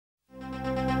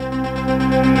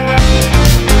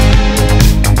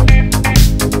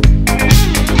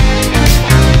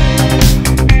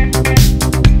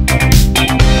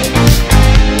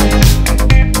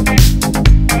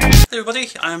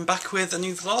I'm back with a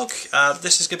new vlog.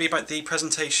 This is going to be about the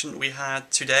presentation we had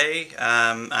today,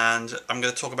 and I'm going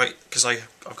to talk about, because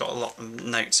I've got a lot of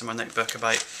notes in my notebook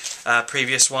about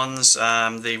previous ones,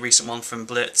 the recent one from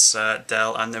Blitz,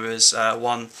 Dell, and there was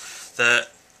one that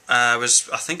was,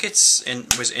 I think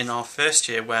was in our first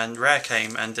year when Rare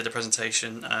came and did a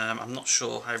presentation. I'm not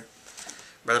sure how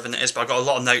relevant it is, but I've got a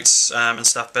lot of notes and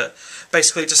stuff. But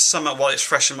basically, just to sum up what is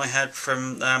fresh in my head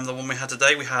from the one we had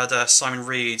today, we had Simon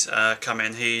Reed come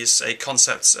in. He's a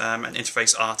concept and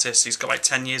interface artist. He's got like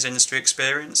 10 years industry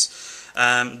experience.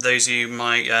 Those of you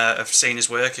might have seen his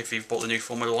work if you've bought the new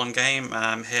Formula 1 game.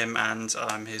 Him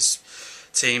and his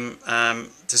team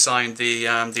designed the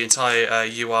entire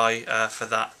UI for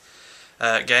that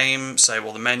game. So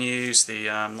all the menus, the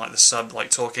like the sub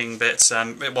talking bits,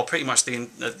 well, pretty much the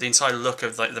entire look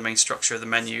of like the main structure of the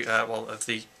menu, well, of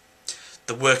the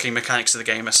working mechanics of the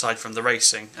game aside from the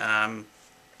racing.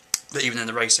 But even in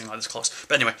the racing, like there's clocks.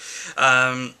 But anyway,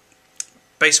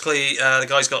 basically the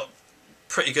guy's got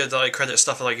pretty good credit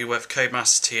stuff like he worked for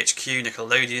Codemasters, THQ,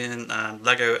 Nickelodeon,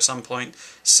 Lego at some point,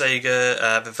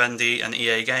 Sega, Vivendi, and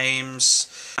EA Games.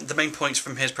 The main points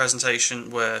from his presentation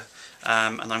were,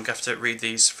 and I'm going to have to read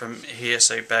these from here,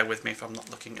 so bear with me if I'm not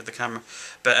looking at the camera.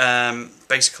 But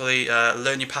basically,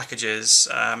 learn your packages.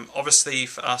 Obviously,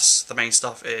 for us, the main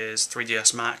stuff is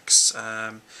 3ds Max.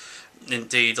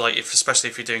 Indeed, especially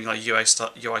if you're doing like UI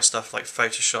stuff like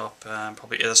Photoshop,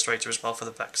 probably Illustrator as well for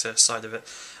the vector side of it.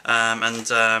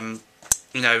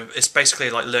 You know, it's basically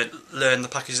like learn the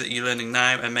packages that you're learning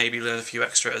now, and maybe learn a few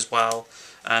extra as well,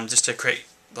 just to create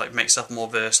make stuff more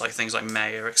versed, like things like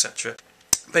Maya, etc.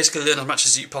 Basically, learn as much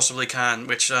as you possibly can,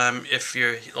 which if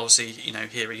you're obviously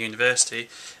here at university,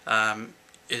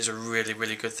 is a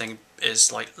really good thing.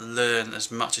 Is like learn as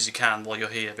much as you can while you're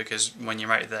here, because when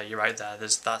you're out there, you're out there.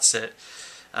 That's it.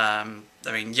 I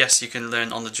mean, yes, you can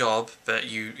learn on the job, but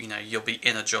you'll be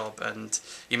in a job, and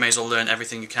you may as well learn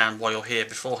everything you can while you're here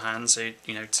beforehand. So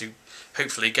to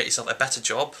hopefully get yourself a better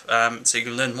job, so you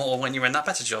can learn more when you're in that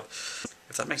better job.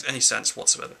 If that makes any sense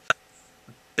whatsoever.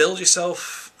 Build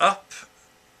yourself up.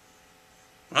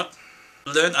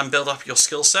 Learn and build up your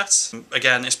skill set.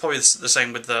 Again, it's probably the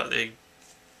same with the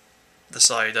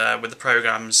side with the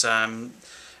programs.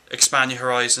 Expand your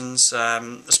horizons,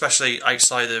 especially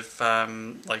outside of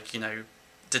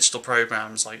digital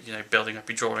programs, like building up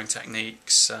your drawing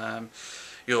techniques,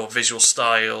 your visual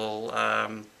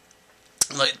style,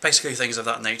 basically things of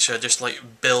that nature. Just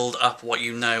build up what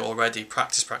you know already.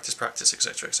 Practice,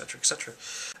 etc, etc, etc.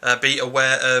 Be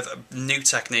aware of new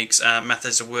techniques,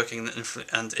 methods of working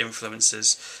and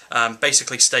influences.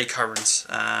 Basically stay current.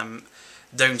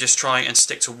 Don't just try and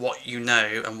stick to what you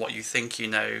know and what you think you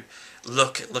know.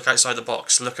 Look outside the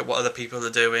box. Look at what other people are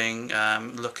doing.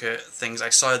 Look at things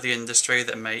outside the industry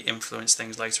that may influence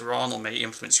things later on, or may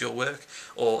influence your work,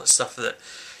 or stuff that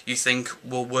you think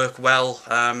will work well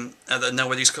that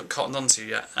nobody's cottoned onto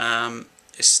yet.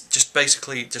 It's just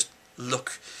basically just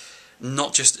look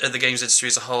not just at the games industry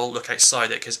as a whole. Look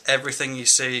outside it, because everything you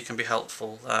see can be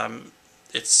helpful.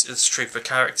 It's true for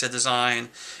character design,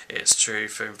 it's true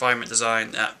for environment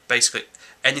design, basically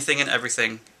anything and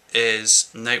everything is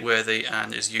noteworthy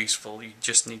and is useful. You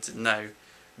just need to know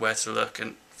where to look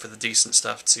and for the decent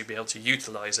stuff to be able to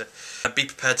utilise it. Be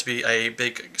prepared to be a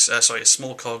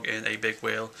small cog in a big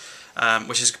wheel,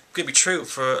 which is going to be true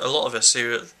for a lot of us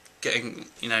who are getting,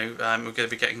 we're going to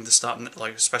be getting the start,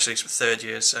 especially third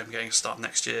years, getting a start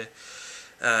next year,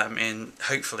 in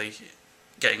hopefully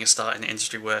getting a start in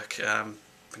industry work,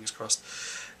 fingers crossed.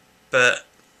 But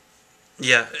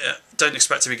yeah, don't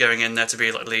expect to be going in there to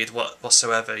be lead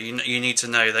whatsoever. You need to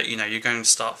know that you're going to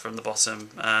start from the bottom.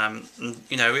 I'm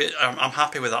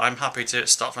happy with that. I'm happy to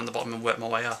start from the bottom and work my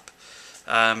way up.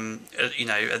 At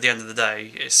the end of the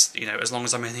day, it's as long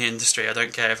as I'm in the industry, I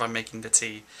don't care if I'm making the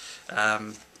tea.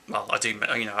 Well, I do.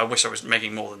 I wish I was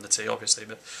making more than the tea, obviously,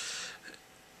 but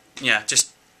yeah,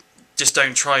 just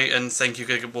don't try and think you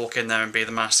could walk in there and be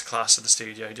the masterclass of the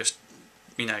studio. Just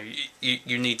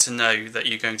you need to know that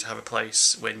you're going to have a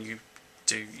place when you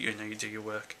do you do your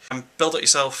work. Build it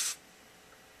yourself.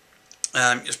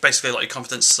 It's basically your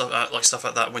confidence stuff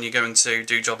like that when you're going to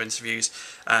do job interviews,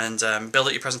 and build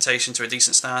up your presentation to a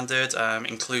decent standard.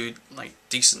 Include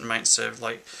decent amounts of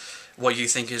what you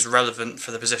think is relevant for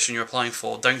the position you're applying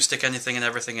for. Don't stick anything and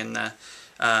everything in there,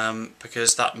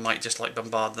 because that might just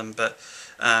bombard them. But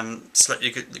select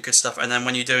your good stuff, and then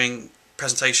when you're doing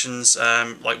presentations,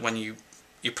 when you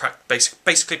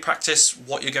basically practice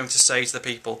what you're going to say to the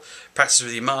people. Practice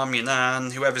with your mum, your nan,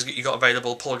 whoever's you got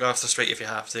available. Pull a guy off the street if you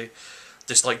have to.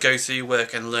 just like go through your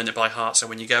work and learn it by heart. So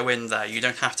when you go in there, you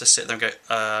don't have to sit there and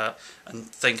go and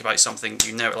think about something.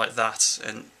 You know it like that,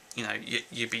 and you know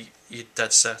you're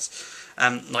dead set.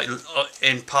 Like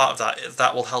in part of that,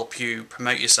 that will help you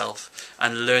promote yourself,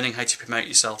 and learning how to promote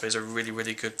yourself is a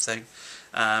really good thing.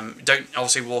 Don't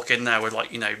obviously walk in there with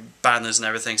like, you know, banners and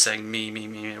everything saying me,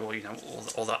 or you know,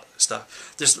 all that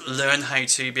stuff. Just learn how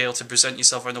to be able to present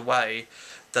yourself in a way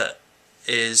that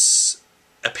is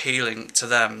appealing to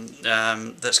them,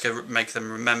 that's going to make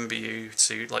them remember you,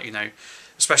 to, like, you know,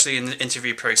 especially in the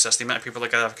interview process, the amount of people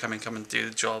that are going to come and do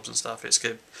the jobs and stuff. It's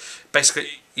good.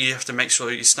 Basically, you have to make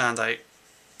sure you stand out,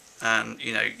 and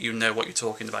you know what you're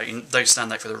talking about. You don't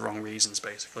stand out for the wrong reasons,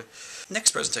 basically. Next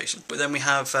presentation. But then we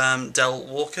have Del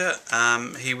Walker.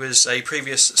 He was a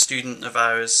previous student of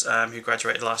ours who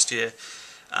graduated last year,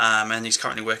 and he's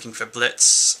currently working for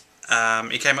Blitz.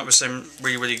 He came up with some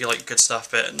really like good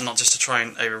stuff, but not just to try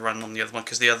and overrun on the other one,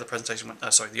 because the other presentation went,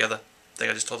 the other thing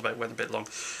I just talked about went a bit long.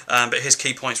 But his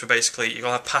key points were basically, you got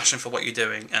to have passion for what you're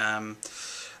doing.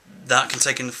 That can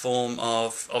take in the form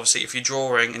of, obviously, if you're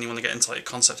drawing and you want to get into like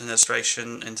concept and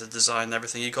illustration, into design and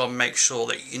everything, you've got to make sure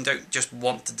that you don't just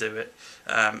want to do it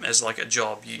as like a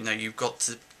job. You've got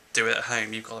to do it at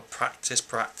home. You've got to practice,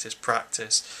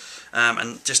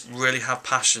 and just really have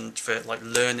passion for like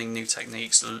learning new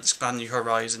techniques, expanding your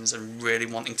horizons, and really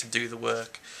wanting to do the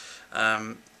work.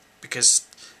 Because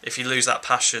if you lose that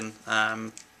passion,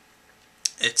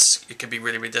 it can be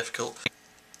really difficult.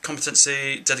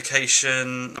 Competency,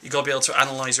 dedication, you got to be able to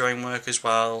analyse your own work as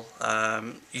well.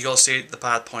 You got to see the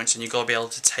bad points, and you got to be able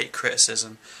to take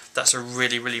criticism. That's a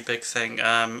really big thing,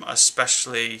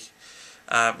 especially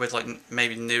with like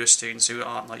maybe newer students who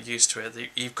aren't like used to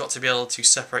it. You've got to be able to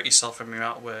separate yourself from your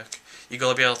artwork. You've got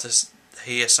to be able to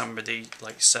hear somebody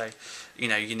like say, you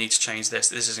need to change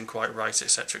this isn't quite right,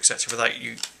 etc, without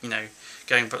you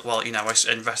going, but well, I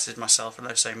invested myself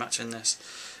and so much in this.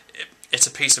 It's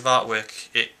a piece of artwork.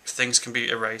 Things can be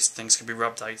erased, things can be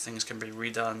rubbed out, things can be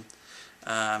redone.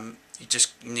 You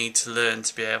just need to learn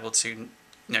to be able to,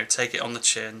 take it on the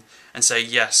chin and say,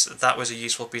 yes, that was a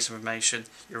useful piece of information.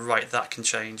 You're right, that can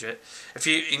change it. If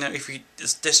you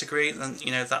disagree, then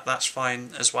that's fine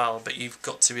as well. But you've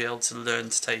got to be able to learn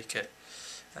to take it.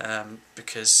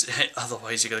 Because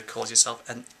otherwise you're going to cause yourself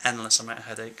an endless amount of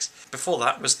headaches. Before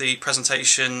that was the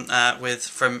presentation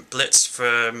from Blitz,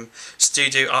 from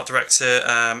Studio Art Director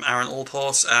Aaron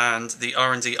Allport and the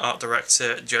R&D Art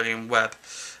Director Julian Webb.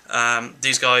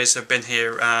 These guys have been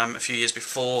here a few years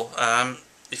before.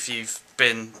 If you've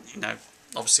been,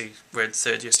 obviously we're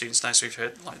third year students now, so we've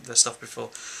heard like their stuff before.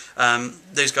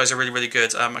 Those guys are really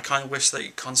good. I kind of wish that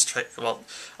you concentrate, well,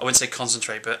 I wouldn't say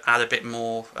concentrate, but add a bit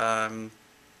more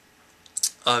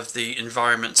of the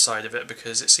environment side of it,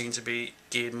 because it seemed to be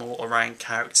geared more around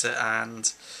character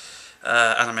and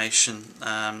animation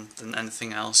than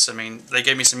anything else. I mean, they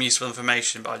gave me some useful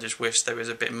information, but I just wish there was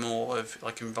a bit more of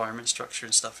like environment structure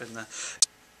and stuff in there.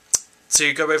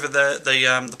 To go over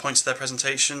the points of their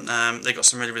presentation, they got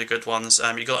some really good ones.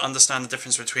 You've got to understand the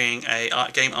difference between a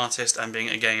game artist and being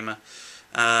a gamer.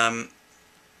 That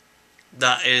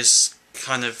is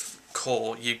kind of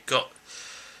core. You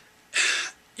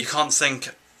can't think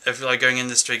of like going in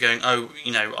the industry going, oh,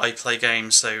 I play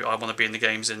games, so I want to be in the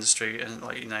games industry, and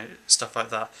like stuff like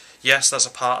that. Yes, that's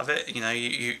a part of it.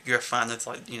 You're a fan of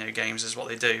like games is what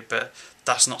they do, but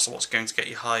that's not what's going to get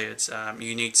you hired.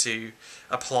 You need to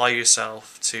apply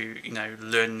yourself to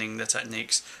learning the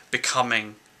techniques,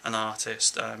 becoming an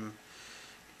artist.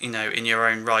 In your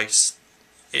own right.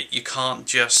 You can't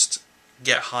just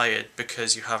get hired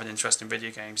because you have an interest in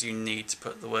video games. You need to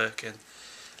put the work in.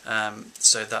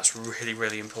 So that's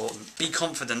really important. Be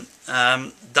confident.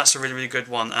 That's a really good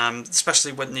one,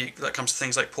 especially when that comes to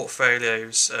things like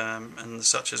portfolios and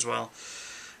such as well.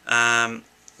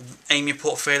 Aim your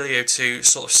portfolio to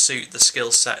sort of suit the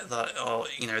skill set that, or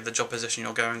the job position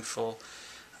you're going for.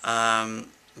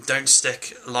 Don't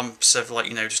stick lumps of like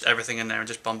just everything in there and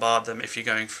just bombard them if you're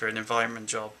going for an environment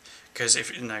job, because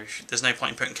if there's no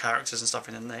point in putting characters and stuff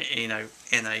in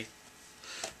a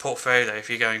portfolio if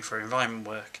you're going for environment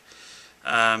work.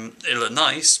 It'll look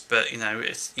nice, but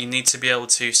you need to be able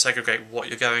to segregate what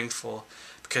you're going for,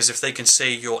 because if they can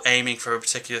see you're aiming for a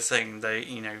particular thing, they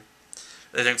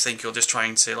don't think you're just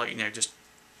trying to like just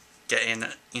get in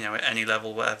at any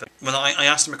level, whatever. When I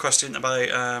asked them a question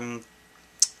about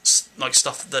like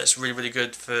stuff that's really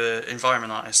good for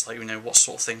environment artists, like what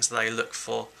sort of things do they look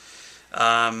for,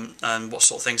 and what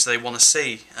sort of things do they want to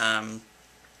see.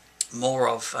 more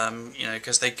of, you know,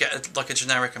 because they get like a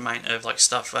generic amount of like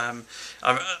stuff. I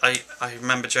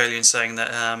remember Jolien saying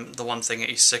that the one thing that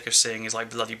he's sick of seeing is like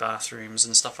bloody bathrooms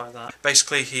and stuff like that.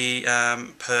 Basically, he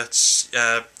puts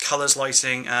colours,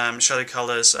 lighting, shadow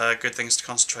colours, good things to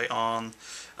concentrate on,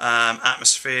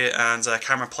 atmosphere, and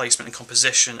camera placement and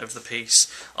composition of the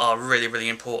piece are really, really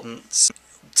important.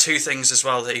 Two things as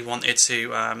well that he wanted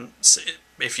to,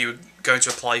 if you were going to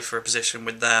apply for a position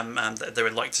with them, that they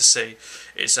would like to see,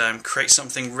 is create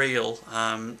something real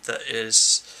that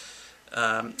is,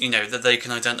 you know, that they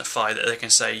can identify, that they can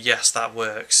say, yes, that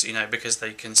works, you know, because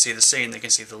they can see the scene, they can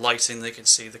see the lighting, they can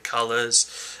see the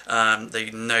colours,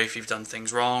 they know if you've done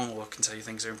things wrong or can tell you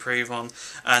things to improve on,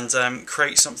 and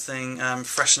create something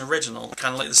fresh and original,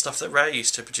 kind of like the stuff that Rare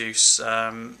used to produce, you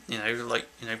know, like,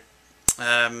 you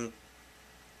know,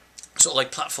 sort of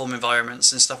like platform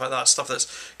environments and stuff like that, stuff that's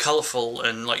colourful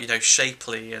and, like, you know,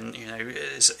 shapely, and, you know,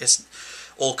 it's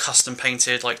all custom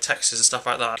painted, like textures and stuff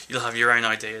like that. You'll have your own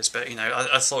ideas, but, you know,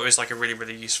 I thought it was like a really,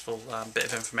 really useful bit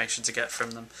of information to get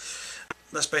from them.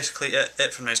 That's basically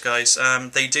it from those guys.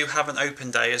 They do have an open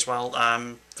day as well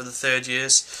for the third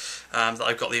years that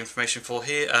I've got the information for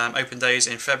here. Open days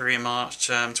in February and March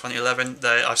 2011.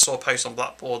 I saw a post on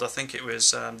Blackboard, I think it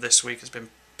was this week, has been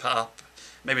put up,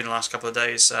 maybe in the last couple of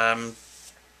days,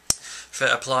 for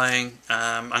applying.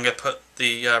 I'm going to put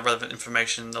the relevant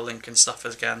information, the link and stuff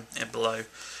again below,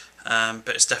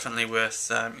 but it's definitely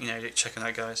worth you know, checking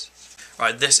out, guys.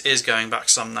 Right, this is going back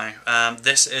some now.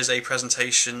 This is a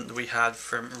presentation that we had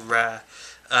from Rare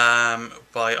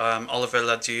by Oliver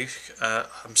Leduc.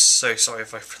 I'm so sorry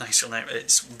if I pronounce your name,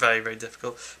 it's very, very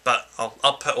difficult, but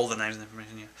I'll put all the names and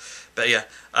information here. But yeah,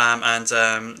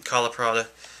 and Carla Prada,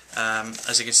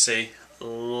 as you can see,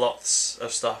 lots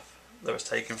of stuff that was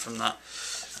taken from that.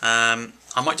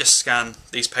 I might just scan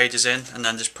these pages in and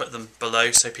then just put them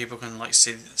below so people can like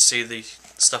see the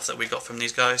stuff that we got from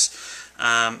these guys.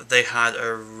 They had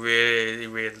a really,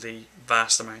 really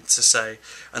vast amount to say,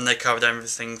 and they covered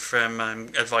everything from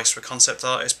advice for concept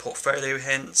artists, portfolio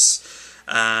hints,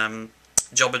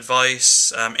 job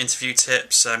advice, interview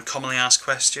tips, commonly asked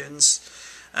questions,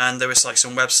 and there was like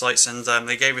some websites, and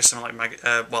they gave us some like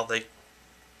they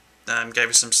gave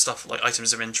us some stuff like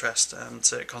items of interest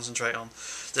to concentrate on.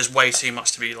 There's way too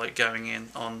much to be like going in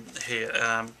on here.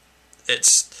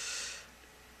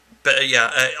 But yeah,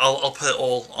 I'll put it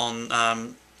all on.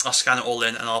 I'll scan it all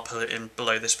in and I'll put it in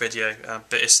below this video.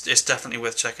 But it's definitely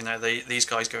worth checking out. These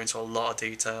guys go into a lot of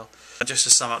detail. And just to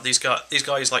sum up, these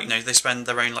guys, like, you know, they spend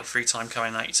their own like free time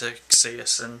coming out to see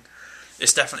us, and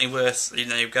it's definitely worth, you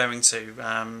know, going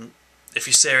to. If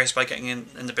you're serious about getting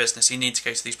in the business, you need to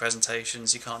go to these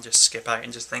presentations. You can't just skip out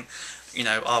and just think, you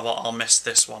know, oh, well, I'll miss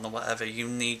this one or whatever. You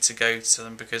need to go to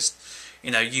them because,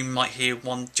 you know, you might hear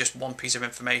just one piece of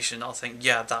information. I'll think,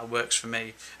 yeah, that works for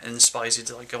me, and inspires you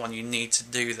to like go on. You need to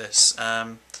do this.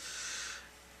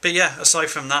 But yeah, aside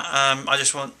from that, I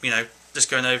just want, you know, just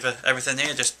going over everything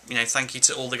here. Just, you know, thank you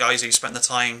to all the guys who spent the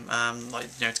time, like,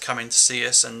 you know, to come in to see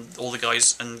us, and all the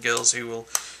guys and girls who will,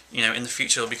 you know, in the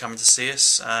future will be coming to see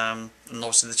us, and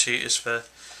obviously the tutors for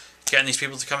getting these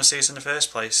people to come and see us in the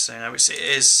first place. You know,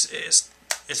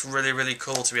 it's really, really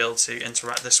cool to be able to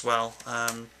interact this well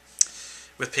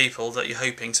with people that you're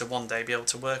hoping to one day be able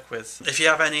to work with. If you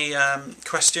have any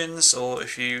questions, or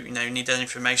if you know, need any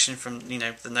information from, you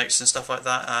know, the notes and stuff like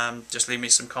that, just leave me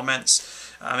some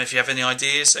comments. If you have any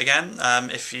ideas, again,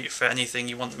 for anything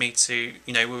you want me to,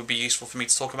 you know, would be useful for me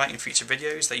to talk about in future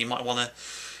videos that you might want to,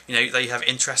 you know, that you have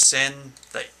interests in,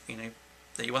 that, you know,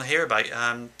 that you want to hear about,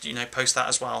 you know, post that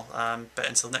as well. But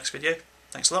until the next video,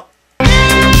 thanks a lot.